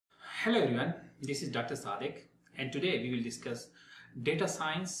Hello everyone, this is Dr. Sadek, and today we will discuss data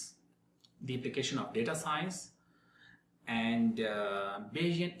science, the application of data science and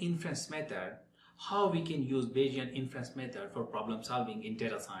Bayesian inference method, how we can use Bayesian inference method for problem solving in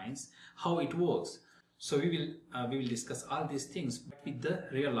data science, how it works. So we will discuss all these things with the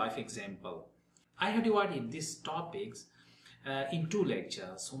real life example. I have divided these topics in two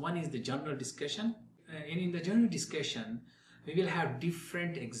lectures. One is the general discussion, and in the general discussion we will have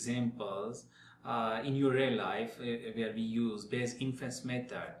different examples in your real life where we use Bayes inference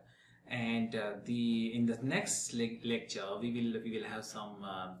method, and in the next lecture we will have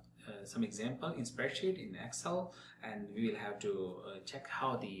some example in spreadsheet in Excel, and we will have to check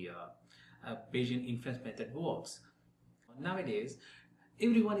how the Bayesian inference method works. Nowadays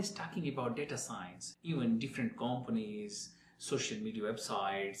everyone is talking about data science, even different companies, social media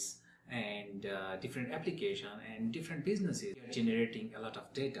websites, and different application and different businesses are generating a lot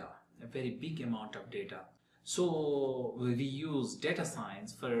of data, a very big amount of data. So we use data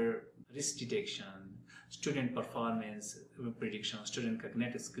science for risk detection, student performance prediction, student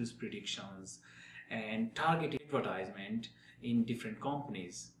cognitive skills predictions, and targeted advertisement in different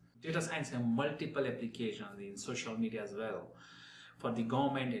companies. Data science has multiple applications in social media as well, for the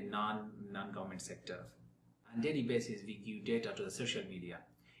government and non-government sector. On a daily basis we give data to the social media.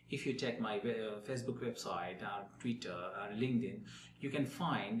 If you check my Facebook website or Twitter or LinkedIn, you can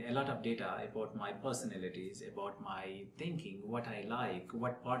find a lot of data about my personalities, about my thinking, what I like,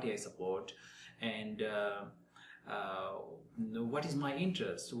 what party I support, and what is my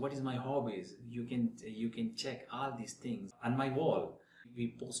interest, what is my hobbies. You can check all these things. On my wall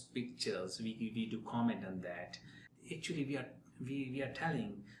we post pictures, we do comment on that. Actually we are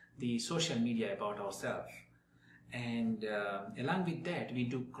telling the social media about ourselves. And along with that we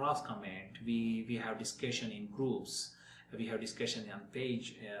do cross comment, we have discussion in groups, we have discussion on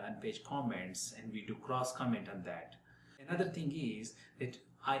page comments, and we do cross comment on that. Another thing is that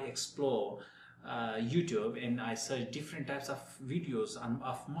I explore YouTube and I search different types of videos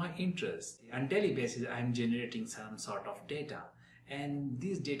of my interest. On daily basis I am generating some sort of data, and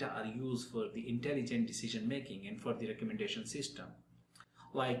these data are used for the intelligent decision making and for the recommendation system.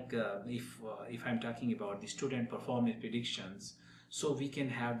 Like if I'm talking about the student performance predictions, so we can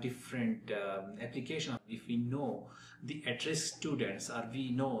have different applications. If we know the at-risk students, or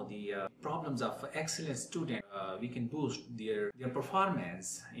we know the problems of excellent students, we can boost their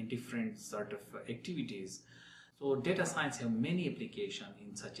performance in different sort of activities. So data science have many applications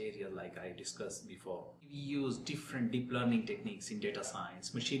in such areas like I discussed before. We use different deep learning techniques in data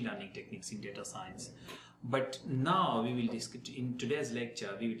science, machine learning techniques in data science. But now we will discuss, in today's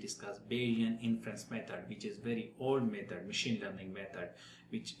lecture we will discuss Bayesian inference method, which is very old method, machine learning method,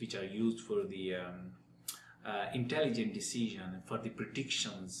 which are used for the intelligent decision, for the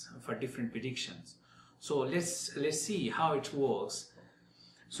predictions, for different predictions. So let's see how it works.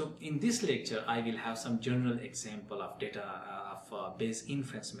 So in this lecture I will have some general example of data of Bayes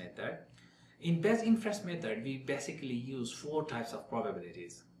inference method. In Bayes inference method we basically use four types of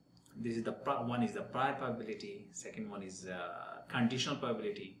probabilities. This is one is the prior probability, second one is conditional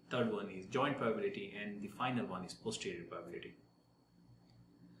probability, third one is joint probability, and the final one is posterior probability.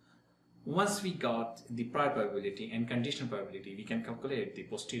 Once we got the prior probability and conditional probability, we can calculate the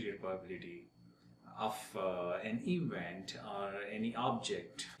posterior probability of an event or any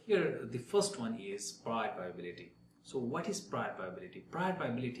object. Here the first one is prior probability. So what is prior probability? Prior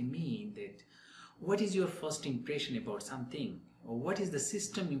probability means that what is your first impression about something, or what is the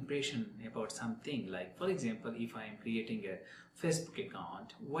system impression about something. Like for example, if I am creating a Facebook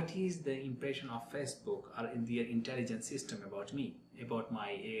account, what is the impression of Facebook or in their intelligence system about me, about my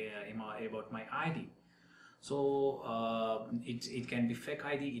ID. So it can be fake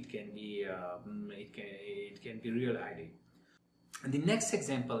ID, it can be real ID. And the next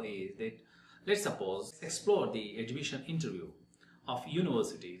example is that, let's suppose, explore the admission interview of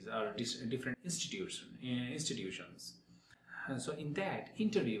universities or different institutions. So in that,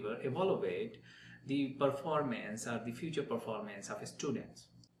 interviewer evaluate the performance or the future performance of students.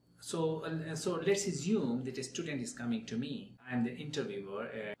 So let's assume that a student is coming to me. I am the interviewer.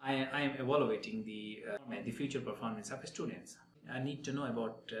 I am evaluating the future performance of students. I need to know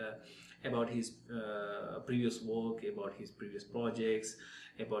about his previous work, about his previous projects,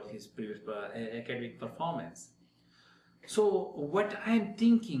 about his previous academic performance. So what I am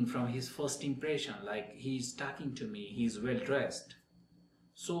thinking from his first impression, like he's talking to me, he's well dressed.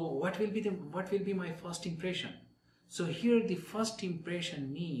 So what will be my first impression? So here the first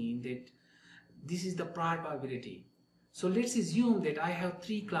impression means that this is the prior probability. So let's assume that I have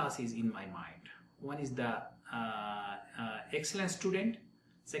three classes in my mind. One is the excellent student,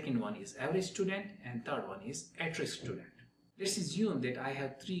 second one is average student, and third one is at-risk student. Let's assume that I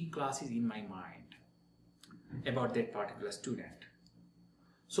have 3 classes in my mind about that particular student.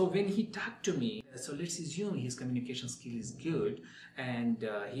 So when he talked to me, so let's assume his communication skill is good and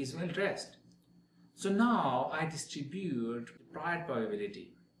he is well dressed. So now I distribute the prior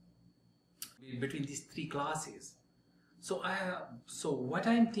probability between these 3 classes. So what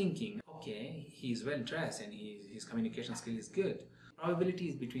I'm thinking, okay, he is well dressed and his communication skill is good. Probability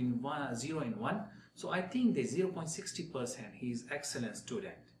is between 0 and 1. So I think that 0.60% he is excellent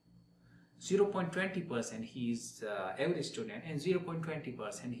student. 0.20% he is average student, and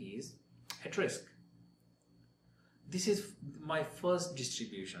 0.20% he is at risk. This is my first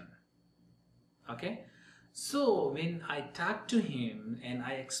distribution. Okay, so when I talk to him and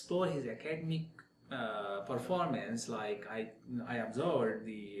I explore his academic performance, like I observed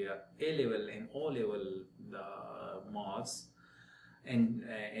the A-level and O-level marks and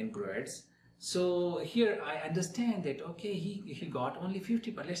grades. So here I understand that okay, he got only 50,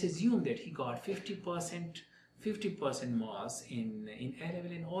 but let's assume that he got 50% marks in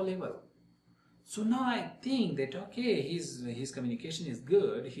A-level and O-level. So now I think that okay, his communication is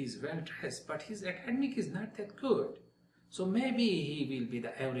good, he's well dressed, but his academic is not that good. So maybe he will be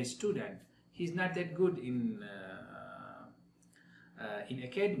the average student. He's not that good in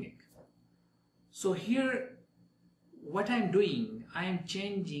academic. So here, what I'm doing, I am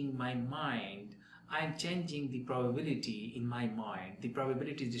changing my mind. I am changing the probability in my mind, the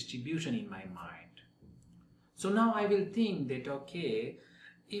probability distribution in my mind. So now I will think that okay,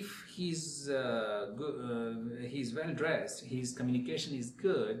 if he's he's well dressed, his communication is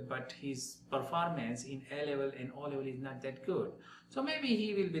good, but his performance in A-level and O-level is not that good. So maybe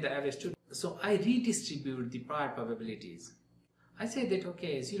he will be the average student. So I redistribute the prior probabilities. I say that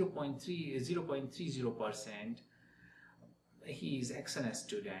okay, 0.30% he is excellent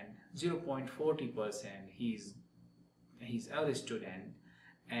student, 0.40% he's average student,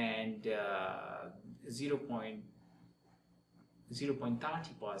 and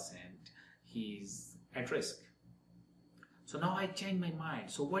 0.30% he's at risk. So now I change my mind.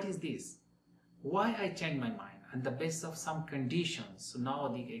 So what is this? Why I change my mind? On the basis of some conditions. So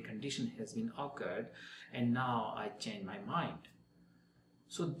now a condition has been occurred, and now I change my mind.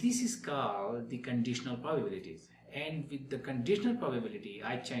 So this is called the conditional probabilities. And with the conditional probability,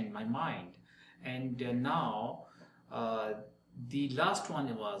 I change my mind. And now the last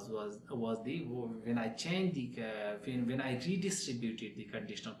one was when I changed when I redistributed the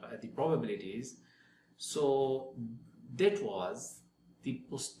conditional probabilities. So that was the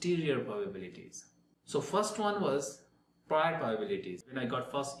posterior probabilities. So first one was prior probabilities. When I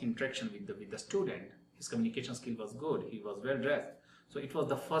got first interaction with the student, his communication skill was good, he was well dressed. So it was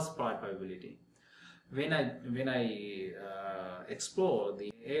the first prior probability. When I explore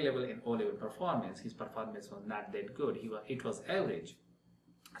the A-level and O-level performance, his performance was not that good. It was average.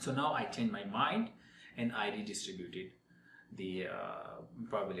 So now I changed my mind and I redistributed the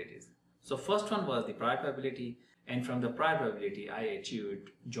probabilities. So first one was the prior probability, and from the prior probability I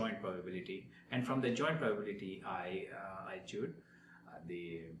achieved joint probability, and from the joint probability I achieved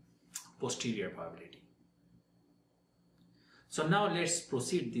the posterior probability. So now let's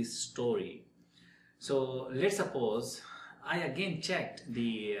proceed this story. So let's suppose I again checked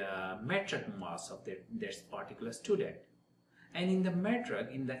the metric marks of that particular student, and in the metric,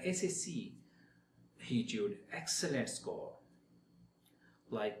 in the SSC, he achieved excellent score,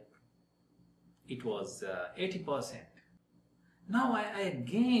 like it was 80%. Now I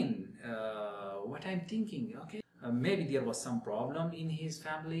again, what I'm thinking, okay, maybe there was some problem in his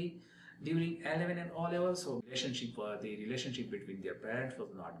family during A-level and O-level, so the relationship between their parents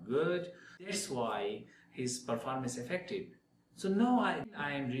was not good. That's why his performance affected. So now I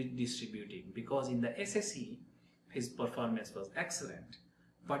am redistributing, because in the SSC his performance was excellent,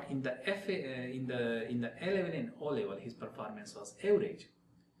 but in the in the A-level and O-level his performance was average.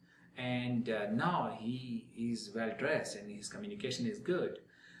 And now he is well dressed and his communication is good.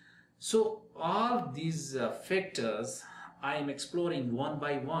 So all these factors I am exploring one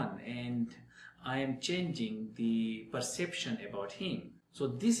by one, and I am changing the perception about him. So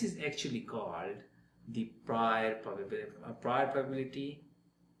this is actually called the prior probability,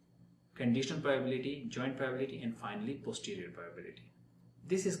 conditional probability, joint probability, and finally posterior probability.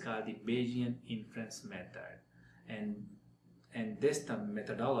 This is called the Bayesian Inference method, and this the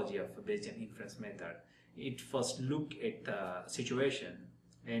methodology of the Bayesian Inference method. It first look at the situation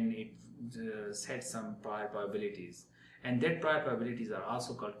and it sets some prior probabilities. And that prior probabilities are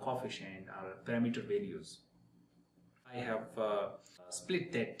also called coefficient or parameter values. I have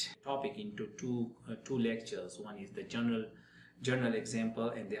split that topic into two lectures. One is the general journal example,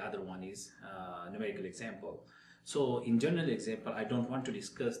 and the other one is numerical example. So in journal example, I don't want to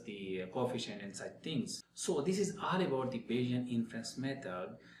discuss the coefficient and such things. So this is all about the Bayesian inference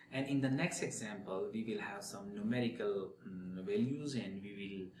method, and in the next example we will have some numerical values, and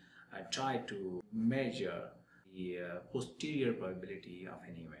we will try to measure the posterior probability of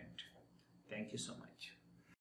an event. Thank you so much.